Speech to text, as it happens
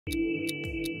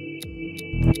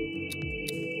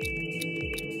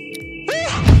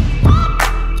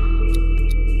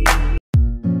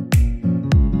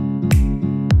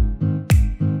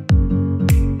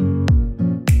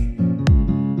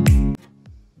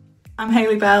I'm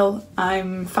Hayley Bell.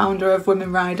 I'm founder of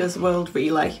Women Riders World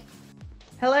Relay.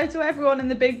 Hello to everyone in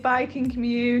the big biking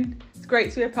commune. It's great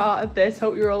to be a part of this.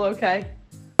 Hope you're all okay.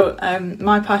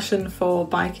 My passion for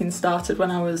biking started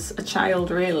when I was a child,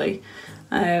 really.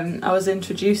 I was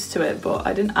introduced to it, but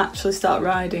I didn't actually start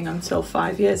riding until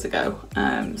 5 years ago.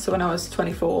 So when I was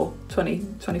 24,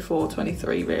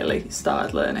 23 really,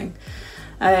 started learning.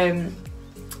 And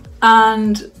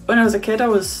when I was a kid, I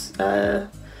was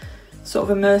sort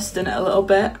of immersed in it a little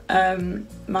bit.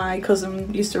 My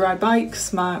cousin used to ride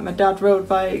bikes, my dad rode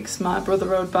bikes, my brother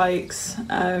rode bikes,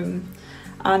 and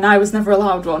I was never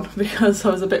allowed one because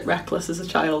I was a bit reckless as a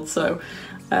child, so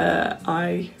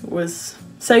I was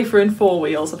safer in four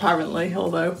wheels apparently,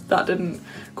 although that didn't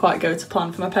quite go to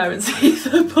plan for my parents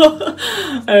either. But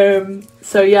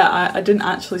so yeah, I didn't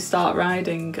actually start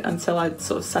riding until I'd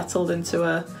sort of settled into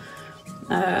a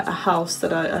house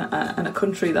that and a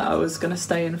country that I was going to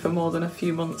stay in for more than a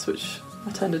few months, which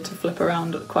I tended to flip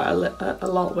around quite a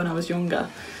lot when I was younger,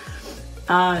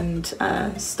 and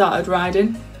started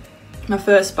riding my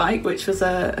first bike, which was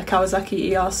a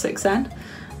Kawasaki ER6N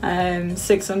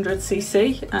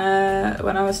 600cc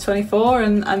when I was 24,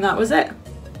 and that was it.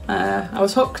 I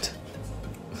was hooked.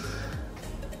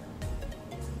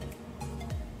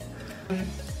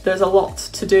 There's a lot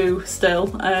to do still,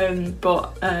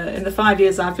 but in the 5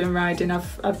 years I've been riding,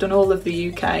 I've done all of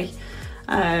the UK.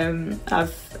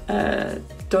 I've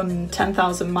done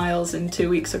 10,000 miles in 2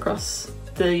 weeks across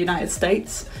the United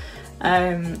States.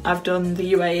 I've done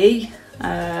the UAE,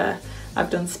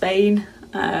 I've done Spain,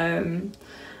 and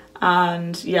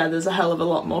yeah, there's a hell of a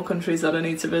lot more countries that I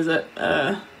need to visit,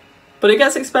 but it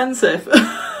gets expensive.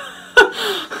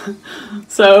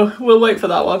 So we'll wait for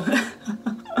that one.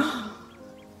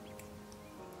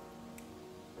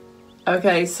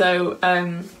 Okay, so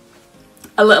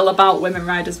a little about Women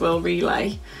Riders World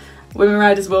Relay. Women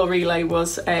Riders World Relay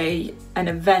was an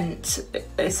event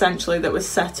essentially that was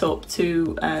set up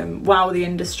to wow the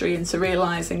industry into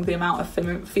realising the amount of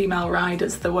female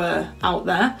riders there were out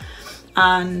there,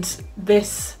 and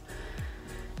this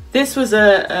was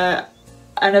an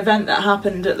event that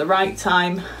happened at the right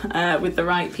time with the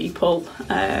right people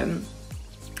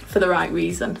for the right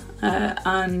reason,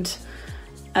 and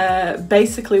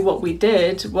basically what we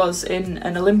did was, in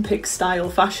an Olympic style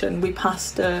fashion, we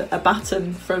passed a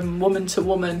baton from woman to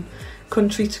woman,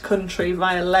 country to country,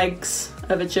 via legs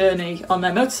of a journey on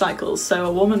their motorcycles. So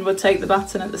a woman would take the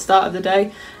baton at the start of the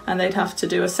day and they'd have to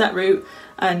do a set route,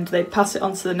 and they'd pass it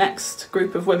on to the next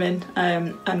group of women,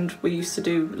 and we used to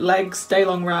do legs,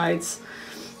 day-long rides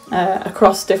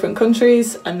across different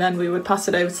countries, and then we would pass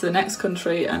it over to the next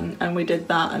country, and we did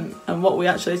that, and what we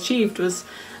actually achieved was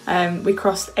we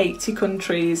crossed 80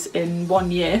 countries in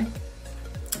 1 year.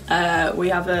 We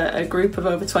have a group of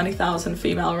over 20,000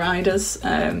 female riders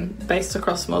based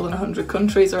across more than 100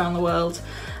 countries around the world,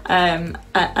 and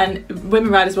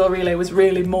Women Riders World Relay was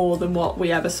really more than what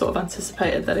we ever sort of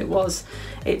anticipated that it was.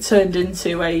 It turned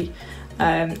into a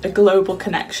global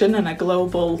connection and a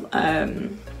global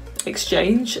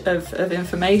exchange of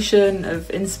information,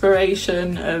 of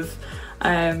inspiration, of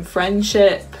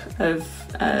friendship, of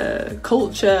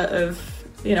culture, of,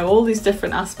 you know, all these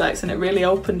different aspects, and it really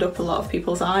opened up a lot of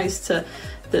people's eyes to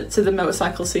the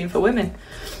motorcycle scene for women.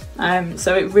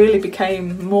 So it really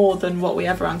became more than what we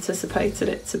ever anticipated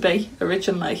it to be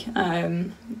originally.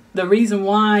 The reason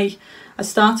why I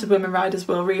started Women Riders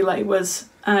World Relay was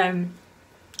I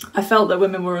felt that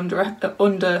women were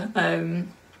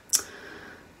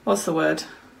what's the word?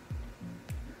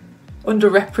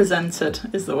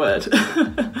 Underrepresented is the word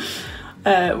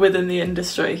within the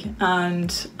industry,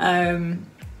 and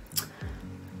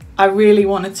I really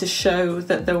wanted to show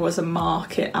that there was a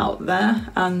market out there,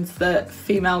 and that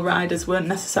female riders weren't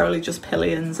necessarily just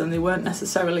pillions, and they weren't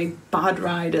necessarily bad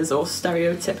riders or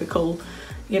stereotypical,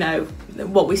 you know,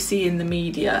 what we see in the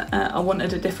media. I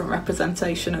wanted a different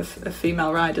representation of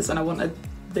female riders, and I wanted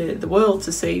the world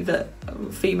to see that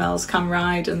females can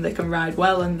ride, and they can ride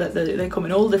well, and that they come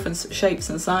in all different shapes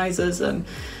and sizes, and,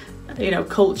 you know,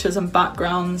 cultures and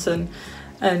backgrounds, and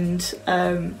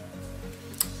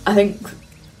I think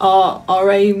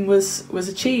our aim was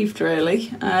achieved,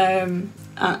 really,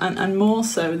 and more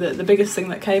so the biggest thing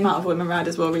that came out of Women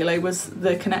Riders World Relay was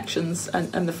the connections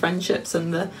and the friendships,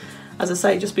 and the, as I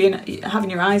say, just having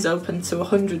your eyes open to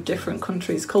 100 different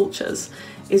countries' cultures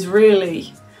is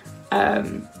really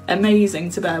amazing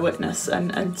to bear witness,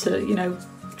 and to, you know,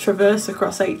 traverse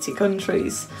across 80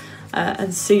 countries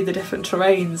and see the different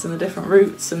terrains and the different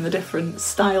routes and the different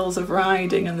styles of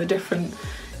riding and the different,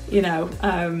 you know,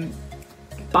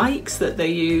 bikes that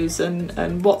they use,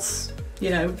 and what's, you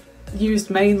know, used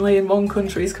mainly in one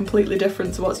country is completely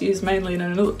different to what's used mainly in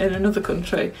another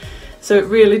country. So it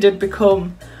really did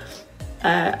become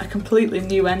a completely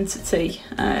new entity,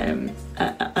 and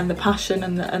the passion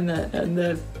and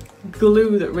the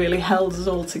glue that really held us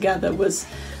all together was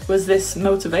this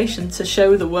motivation to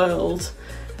show the world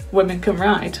women can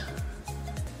ride.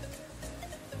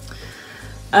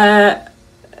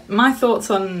 My thoughts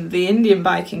on the Indian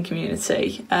biking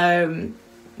community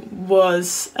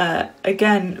was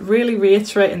again really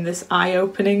reiterating this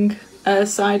eye-opening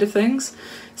side of things.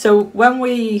 So when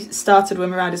we started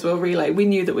Women Riders World Relay, we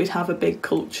knew that we'd have a big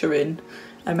culture in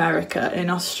America, in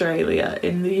Australia,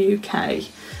 in the UK.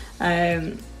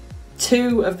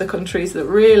 Two of the countries that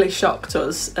really shocked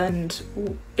us, and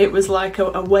it was like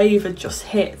a wave had just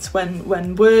hit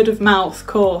when word of mouth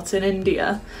caught in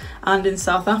India and in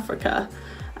South Africa.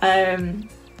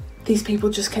 These people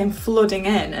just came flooding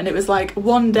in, and it was like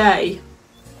one day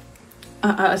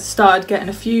I started getting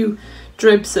a few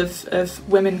dribs of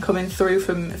women coming through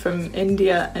from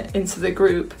India into the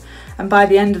group, and by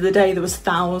the end of the day there was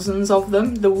thousands of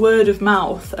them. The word of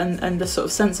mouth and the sort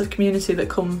of sense of community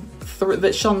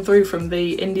that shone through from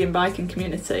the Indian biking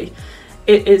community,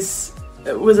 it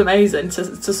was amazing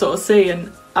to sort of see.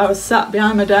 And I was sat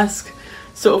behind my desk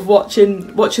sort of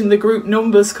watching the group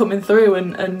numbers coming through,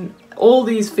 and all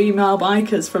these female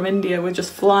bikers from India were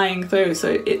just flying through.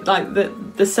 So it like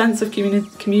the sense of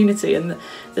community and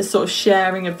the sort of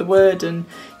sharing of the word, and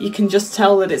you can just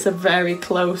tell that it's a very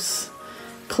close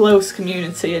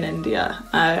community in India,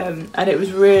 and it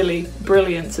was really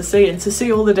brilliant to see, and to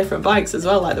see all the different bikes as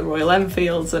well, like the Royal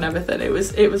Enfields and everything. It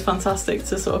was fantastic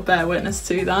to sort of bear witness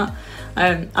to that.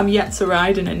 I'm yet to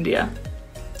ride in India,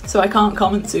 so I can't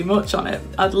comment too much on it.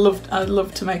 I'd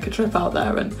love to make a trip out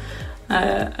there and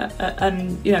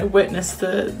you know, witness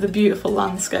the beautiful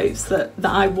landscapes that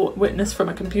I witnessed from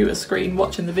a computer screen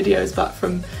watching the videos back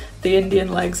from the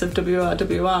Indian legs of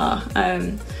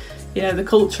WRWR. You know, the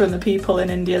culture and the people in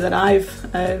India that I've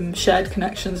shared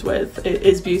connections with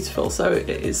is beautiful. So it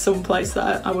is some place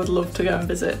that I would love to go and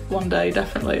visit one day,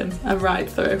 definitely, and ride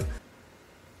through.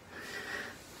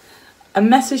 A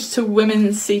message to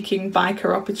women seeking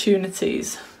biker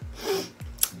opportunities.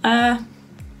 It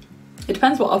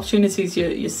depends what opportunities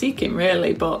you're seeking,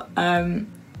 really, but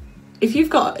if you've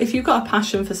got a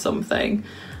passion for something,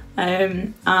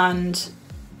 and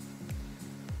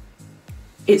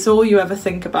it's all you ever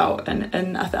think about,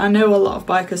 and I know a lot of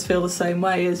bikers feel the same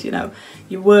way, as you know,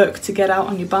 you work to get out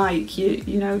on your bike,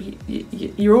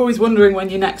 you're always wondering when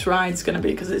your next ride's going to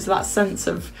be, because it's that sense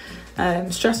of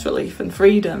stress relief and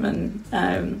freedom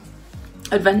and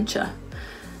adventure.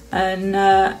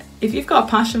 And if you've got a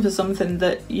passion for something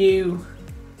that you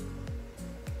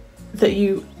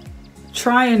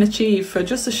try and achieve for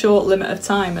just a short limit of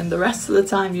time, and the rest of the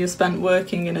time you're spent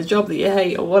working in a job that you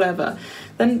hate or whatever,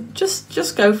 then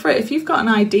just go for it. If you've got an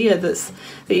idea that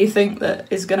you think that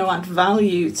is going to add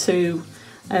value to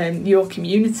your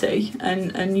community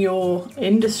and your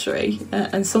industry,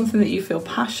 and something that you feel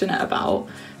passionate about,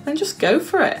 then just go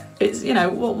for it. It's, you know,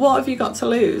 what have you got to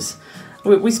lose?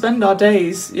 We spend our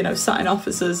days, you know, sat in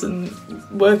offices and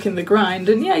working the grind,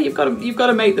 and yeah, you've got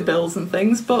to make the bills and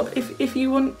things. But if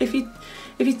you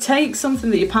take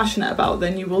something that you're passionate about,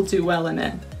 then you will do well in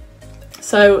it.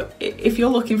 So if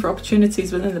you're looking for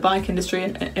opportunities within the bike industry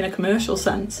in a commercial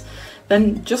sense,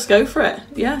 then just go for it.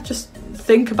 Yeah, just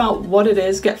think about what it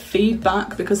is, get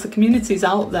feedback, because the community's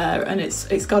out there and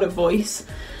it's got a voice.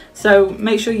 So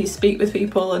make sure you speak with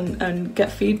people and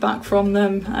get feedback from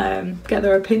them, get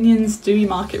their opinions, do your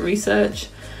market research,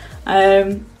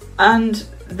 and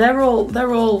they're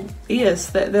all ears.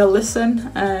 They'll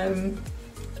listen.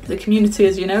 The community,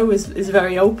 as you know, is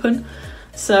very open.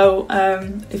 So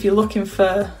if you're looking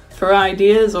for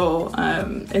ideas or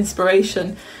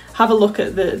inspiration, have a look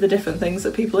at the different things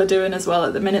that people are doing as well.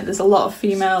 At the minute, there's a lot of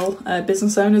female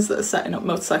business owners that are setting up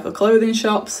motorcycle clothing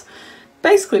shops.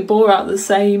 Basically bore out the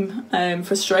same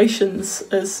frustrations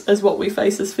as what we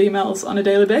face as females on a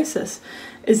daily basis.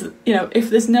 Is, you know,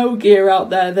 if there's no gear out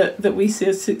there that we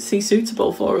see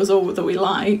suitable for us or that we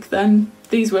like, then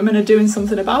these women are doing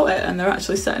something about it, and they're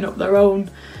actually setting up their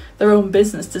own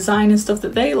business, designing stuff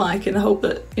that they like, in the hope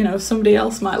that, you know, somebody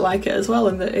else might like it as well,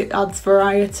 and that it adds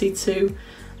variety to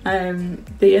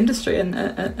the industry and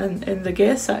in the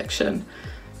gear section.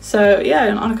 So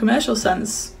yeah, on a commercial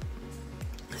sense,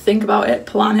 think about it,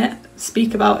 plan it,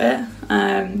 speak about it,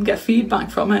 get feedback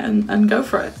from it, and go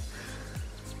for it.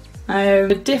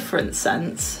 A different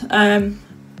sense,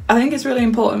 I think it's really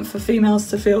important for females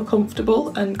to feel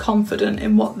comfortable and confident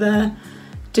in what they're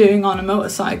doing on a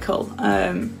motorcycle.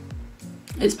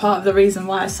 It's part of the reason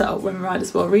why I set up Women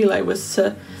Riders World Relay, was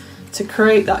to to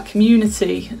create that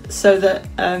community so that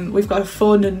we've got a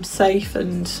fun and safe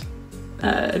and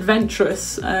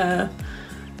adventurous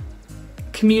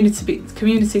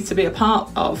community to be a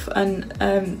part of. And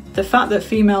the fact that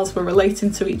females were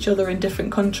relating to each other in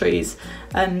different countries,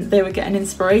 and they were getting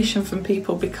inspiration from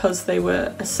people because they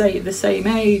were the same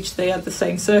age, they had the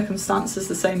same circumstances,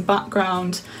 the same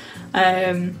background,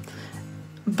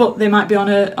 but they might be on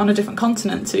a different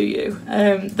continent to you.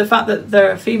 The fact that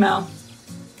they're a female,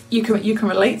 you can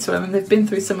relate to them, and they've been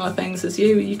through similar things as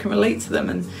you can relate to them.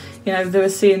 And you know, they were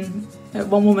seeing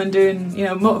one woman doing, you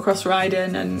know, motocross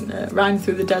riding and riding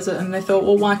through the desert, and they thought,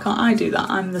 well, why can't I do that?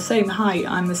 I'm the same height,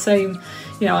 I'm the same,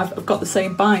 you know, I've got the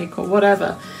same bike or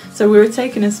whatever. So we were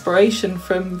taking inspiration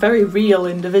from very real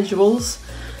individuals.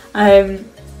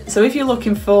 So if you're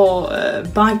looking for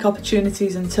bike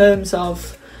opportunities in terms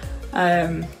of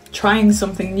trying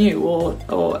something new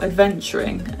or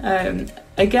adventuring,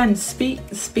 again,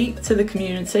 speak to the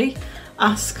community.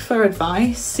 Ask for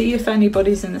advice, see if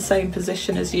anybody's in the same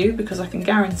position as you, because I can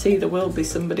guarantee there will be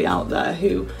somebody out there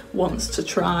who wants to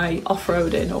try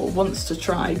off-roading or wants to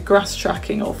try grass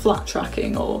tracking or flat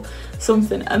tracking or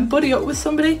something, and buddy up with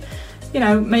somebody. You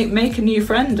know, make a new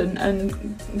friend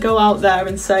and go out there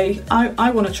and say, I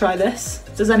want to try this.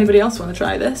 Does anybody else want to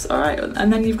try this? All right,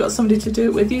 and then you've got somebody to do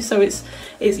it with you. So it's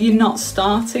you're not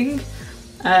starting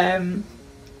on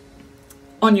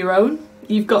your own.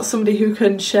 You've got somebody who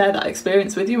can share that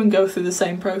experience with you and go through the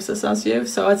same process as you.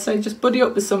 So I'd say just buddy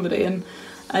up with somebody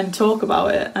and talk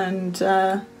about it, and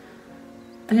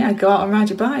yeah, go out and ride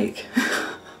your bike.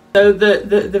 So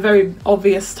the very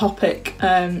obvious topic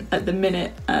at the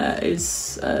minute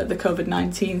is the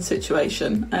COVID-19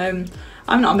 situation.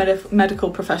 I'm not a medical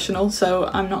professional, so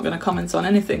I'm not going to comment on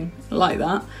anything like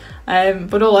that.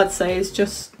 But all I'd say is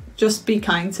just be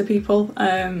kind to people.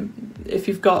 If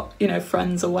you've got, you know,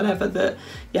 friends or whatever that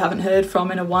you haven't heard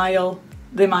from in a while,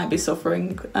 they might be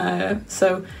suffering.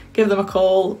 So give them a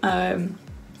call. And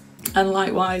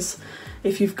likewise,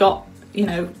 if you've got, you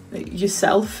know,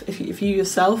 yourself, if you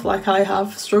yourself, like I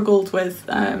have, struggled with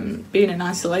being in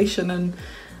isolation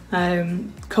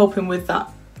and coping with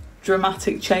that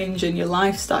dramatic change in your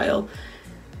lifestyle,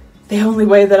 the only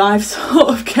way that I've sort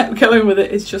of kept going with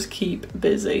it is just keep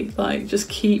busy. Like, just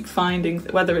keep finding,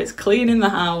 whether it's cleaning the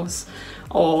house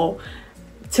or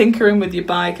tinkering with your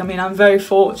bike. I mean, I'm very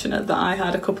fortunate that I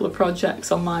had a couple of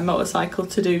projects on my motorcycle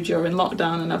to do during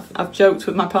lockdown, and I've joked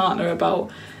with my partner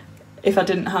about, if I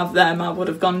didn't have them, I would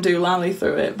have gone doolally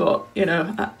through it. But you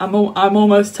know, I'm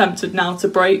almost tempted now to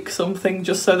break something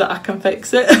just so that I can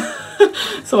fix it,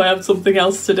 so I have something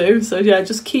else to do. So yeah,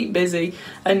 just keep busy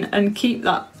and keep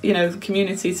that, you know,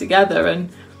 community together,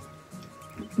 and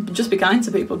just be kind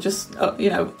to people. Just you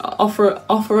know, offer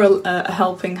a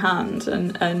helping hand,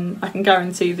 and I can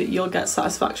guarantee that you'll get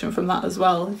satisfaction from that as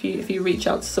well. If you reach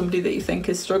out to somebody that you think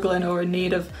is struggling or in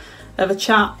need of a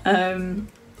chat.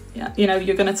 Yeah, you know,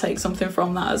 you're going to take something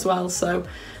from that as well. So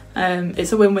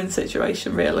it's a win-win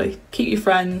situation, really. Keep your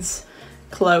friends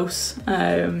close,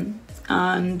 and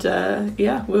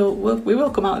yeah, we will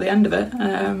come out at the end of it.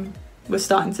 We're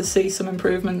starting to see some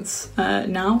improvements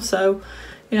now, so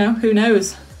you know, who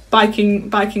knows? Biking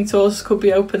tours could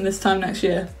be open this time next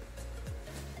year.